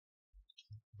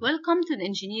Welcome to the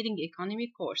Engineering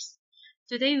Economy course.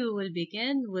 Today we will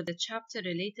begin with a chapter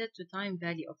related to time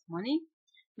value of money.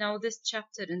 Now in this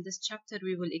chapter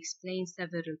we will explain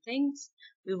several things.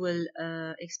 We will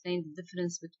explain the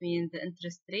difference between the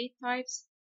interest rate types,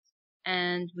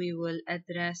 and we will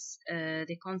address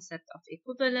the concept of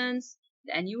equivalence,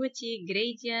 the annuity,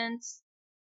 gradients,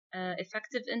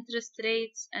 effective interest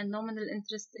rates and nominal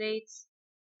interest rates.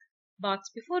 But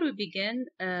before we begin,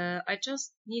 I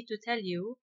just need to tell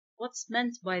you what's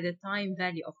meant by the time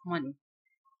value of money.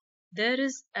 There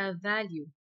is a value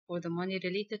for the money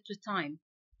related to time.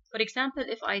 For example,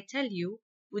 if I tell you,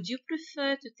 would you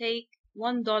prefer to take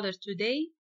 $1 today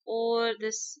or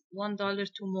this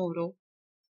 $1 tomorrow?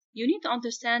 You need to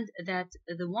understand that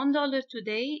the $1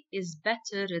 today is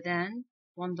better than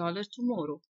 $1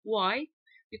 tomorrow. Why?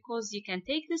 Because you can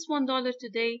take this $1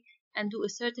 today and do a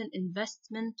certain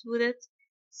investment with it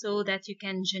so that you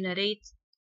can generate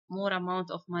more amount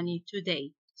of money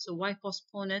today. So why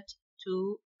postpone it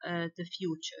to the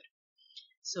future?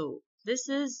 So this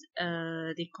is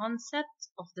the concept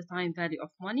of the time value of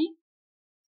money,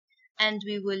 and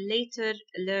we will later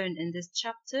learn in this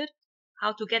chapter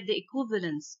how to get the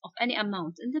equivalence of any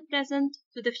amount in the present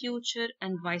to the future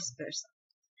and vice versa.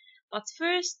 But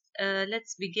first,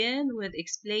 let's begin with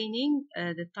explaining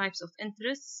the types of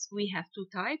interests. We have two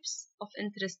types of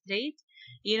interest rate.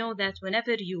 You know that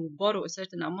whenever you borrow a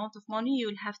certain amount of money,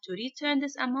 you'll have to return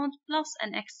this amount plus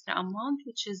an extra amount,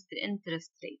 which is the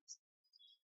interest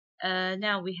rate.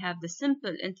 Now we have the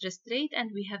simple interest rate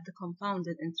and we have the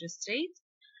compounded interest rate.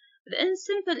 The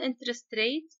simple interest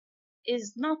rate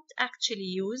is not actually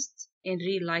used in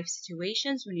real life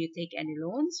situations when you take any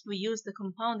loans. We use the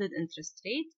compounded interest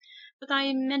rate, but I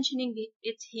am mentioning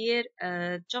it here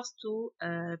just to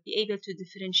be able to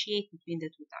differentiate between the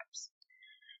two types.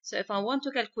 So if I want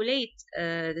to calculate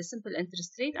the simple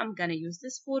interest rate, I'm going to use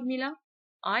this formula.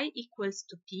 I equals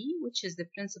to P, which is the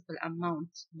principal amount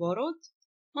borrowed,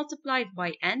 multiplied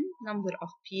by N, number of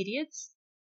periods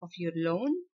of your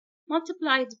loan,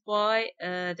 multiplied by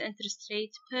the interest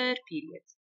rate per period.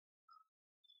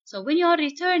 So when you are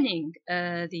returning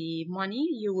the money,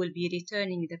 you will be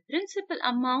returning the principal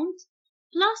amount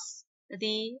plus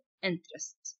the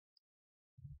interest.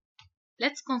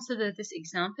 Let's consider this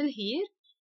example here.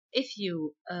 If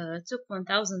you took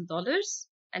 $1,000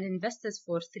 and invested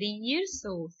for 3 years,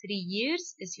 so 3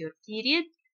 years is your period,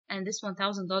 and this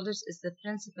 $1,000 is the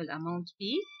principal amount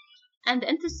P, and the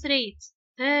interest rate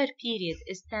per period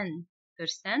is 10%,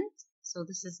 so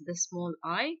this is the small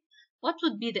I. What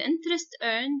would be the interest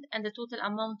earned and the total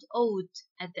amount owed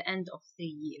at the end of 3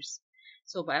 years?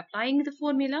 So by applying the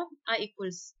formula, I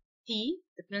equals P,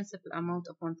 the principal amount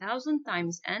of 1,000,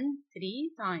 times N,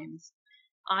 3 times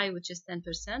I, which is 10%,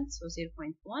 so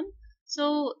 0.1.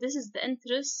 So this is the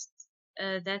interest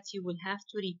that you will have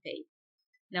to repay.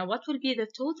 Now, what will be the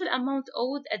total amount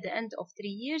owed at the end of 3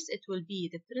 years? It will be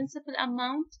the principal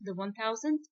amount, the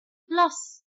 1,000,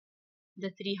 plus the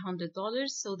 $300.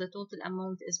 So the total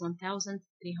amount is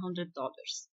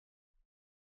 $1,300.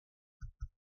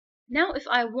 Now, if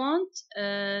I want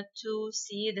to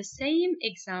see the same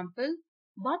example,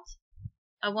 but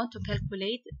I want to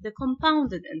calculate the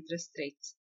compounded interest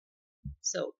rate.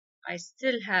 So I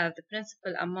still have the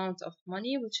principal amount of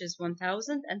money, which is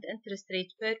 1,000, and the interest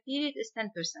rate per period is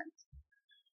 10%.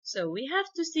 So we have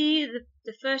to see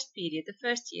the first period, the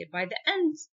first year. By the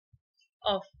end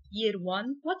of year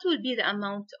 1, what will be the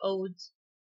amount owed?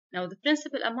 Now the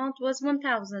principal amount was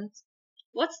 1,000.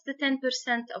 What's the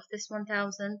 10% of this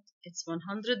 1,000? It's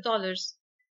 $100.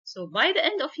 So by the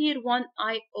end of year 1,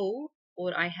 I owe,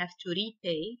 or I have to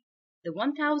repay, the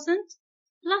 1,000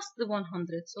 plus the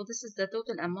 100. So this is the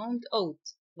total amount owed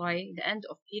by the end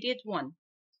of period 1.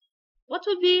 What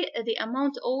will be the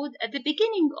amount owed at the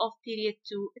beginning of period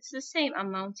 2? It's the same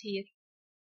amount here,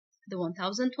 the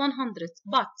 1,100,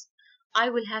 but I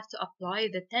will have to apply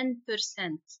the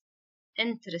 10%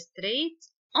 interest rate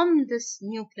on this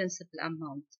new principal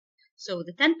amount. So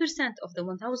the 10% of the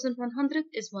 1,100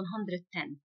 is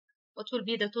 110. What will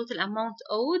be the total amount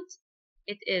owed?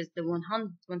 It is the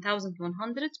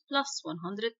 1,100 plus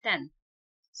 110.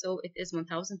 So it is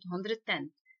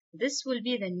 1,210. This will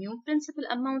be the new principal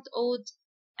amount owed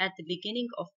at the beginning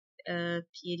of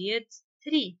period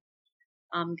 3.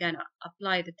 I'm gonna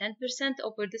apply the 10%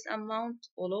 over this amount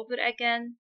all over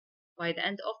again. By the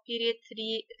end of period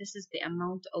 3, this is the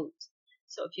amount owed.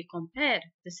 So if you compare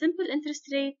the simple interest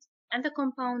rate and the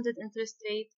compounded interest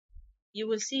rate, you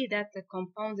will see that the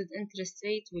compounded interest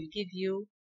rate will give you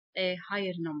a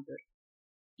higher number.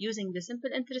 Using the simple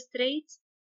interest rate,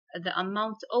 the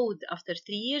amount owed after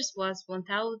 3 years was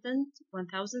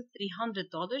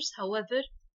 $1,300. However,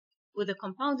 With a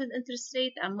compounded interest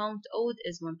rate, the amount owed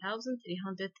is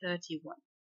 1,331.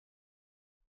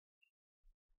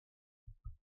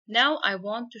 Now I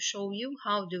want to show you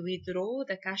how do we draw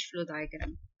the cash flow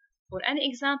diagram. For any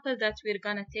example that we're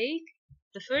gonna take,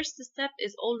 the first step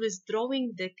is always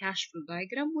drawing the cash flow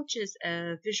diagram, which is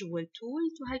a visual tool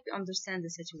to help you understand the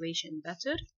situation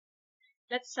better.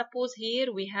 Let's suppose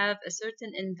here we have a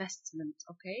certain investment,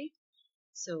 okay?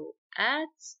 So at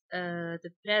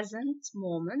the present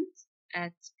moment,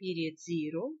 at period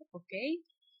 0, okay,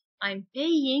 I'm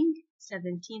paying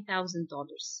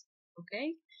 $17,000,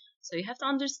 okay? So you have to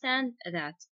understand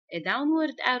that a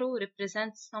downward arrow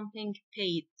represents something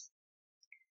paid,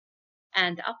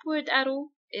 and the upward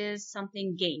arrow is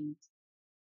something gained.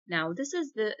 Now this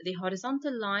is the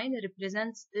horizontal line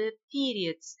represents the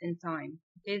periods in time.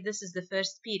 Okay, this is the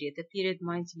first period. The period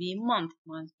might be month,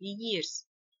 might be years.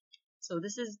 So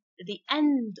this is the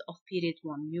end of period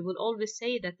 1. We will always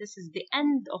say that this is the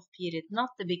end of period, not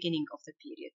the beginning of the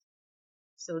period.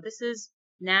 So this is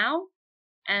now,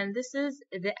 and this is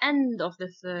the end of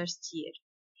the first year.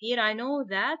 Here I know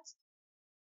that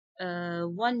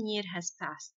 1 year has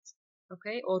passed,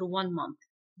 okay, or 1 month,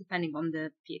 depending on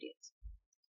the period.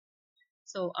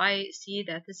 So I see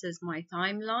that this is my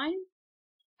timeline,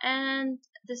 and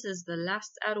this is the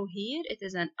last arrow here. It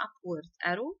is an upward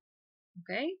arrow,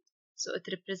 okay? So it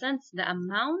represents the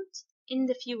amount in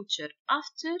the future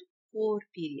after 4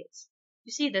 periods.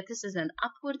 You see that this is an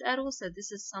upward arrow, so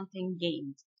this is something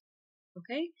gained,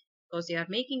 okay? Because you are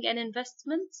making an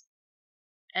investment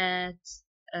at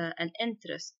an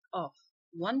interest of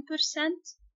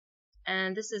 1%,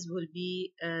 and this will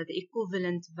be the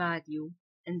equivalent value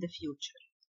in the future.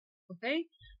 Okay,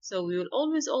 so we will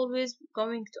always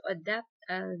going to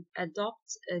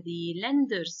adopt the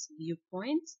lender's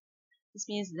viewpoint. This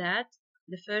means that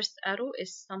the first arrow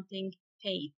is something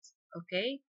paid.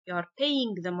 Okay, you are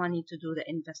paying the money to do the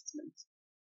investment.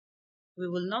 We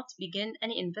will not begin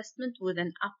any investment with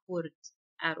an upward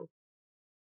arrow.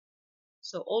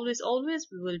 So always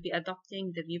we will be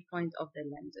adopting the viewpoint of the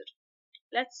lender.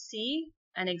 Let's see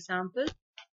an example.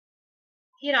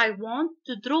 Here I want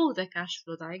to draw the cash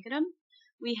flow diagram.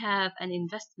 We have an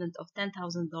investment of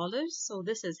 $10,000. So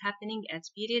this is happening at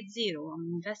period 0. I'm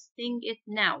investing it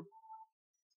now.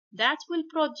 That will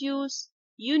produce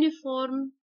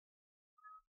uniform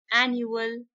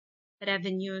annual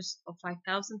revenues of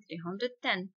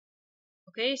 5,310.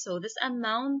 Okay, so this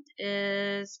amount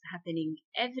is happening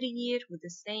every year with the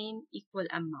same equal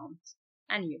amount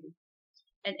annually.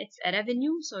 And it's a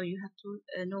revenue, so you have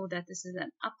to know that this is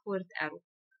an upward arrow.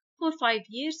 For 5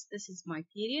 years, this is my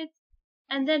period.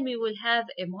 And then we will have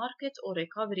a market or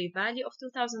recovery value of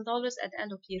 $2,000 at the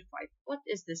end of year 5. What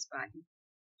is this value?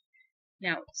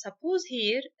 Now, suppose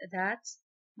here that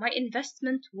my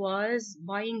investment was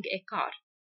buying a car.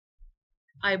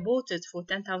 I bought it for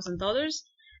 $10,000,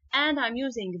 and I'm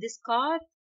using this car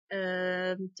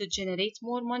to generate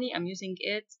more money. I'm using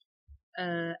it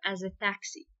as a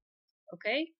taxi.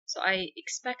 Okay, so I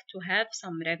expect to have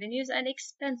some revenues and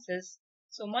expenses.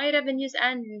 So my revenues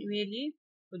annually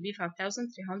would be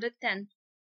 5,310.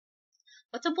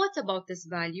 But what about this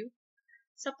value?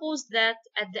 Suppose that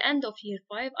at the end of year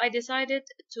 5, I decided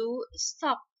to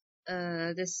stop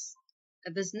this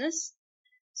business.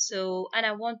 So, and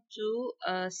I want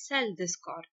to sell this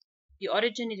car. You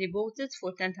originally bought it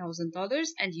for $10,000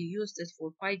 and you used it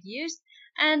for 5 years.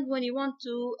 And when you want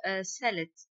to sell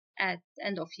it at the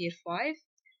end of year 5,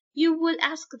 you will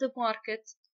ask the market,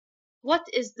 what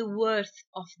is the worth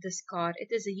of this car?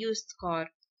 It is a used car.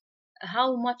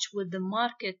 How much will the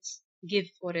market give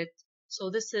for it? So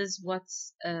this is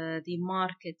what's the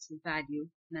market value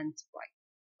meant by.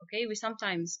 Okay, we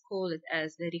sometimes call it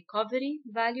as the recovery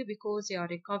value because you are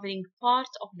recovering part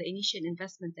of the initial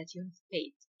investment that you have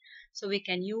paid. So we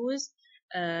can use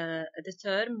the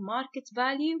term market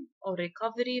value or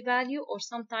recovery value, or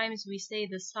sometimes we say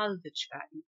the salvage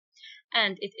value.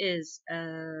 And it is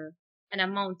an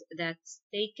amount that's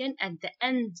taken at the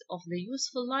end of the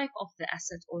useful life of the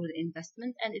asset or the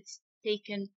investment, and it's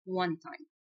taken one time.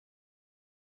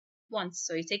 Once.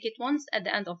 So you take it once at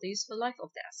the end of the useful life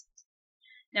of the asset.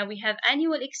 Now we have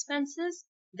annual expenses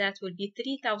that will be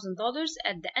 $3,000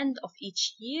 at the end of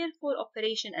each year for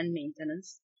operation and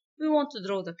maintenance. We want to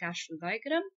draw the cash flow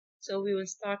diagram. So we will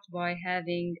start by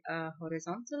having a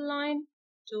horizontal line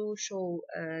to show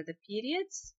the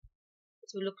periods.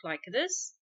 It will look like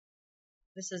this.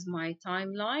 This is my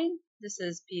timeline. This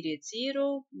is period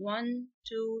 0, 1,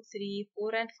 2, 3,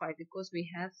 4, and 5 because we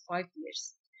have 5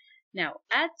 years. Now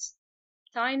at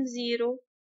time 0,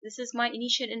 this is my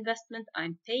initial investment.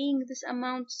 I'm paying this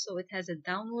amount, so it has a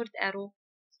downward arrow.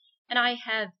 and I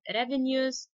have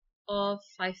revenues of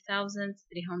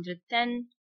 5,310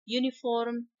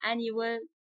 uniform annual.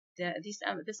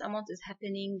 This amount is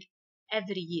happening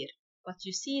every year, but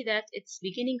you see that it's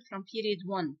beginning from period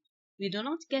 1. We do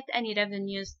not get any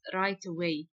revenues right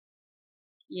away.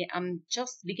 Yeah, I'm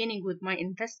just beginning with my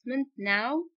investment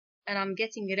now, and I'm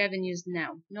getting revenues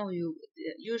now. No,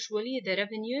 usually the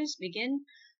revenues begin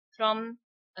from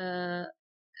the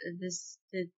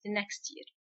next year.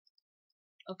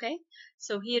 Okay,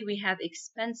 so here we have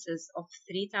expenses of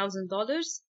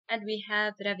 $3,000 and we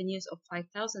have revenues of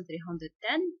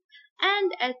 5,310,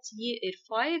 and at year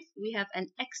 5 we have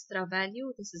an extra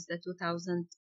value. This is the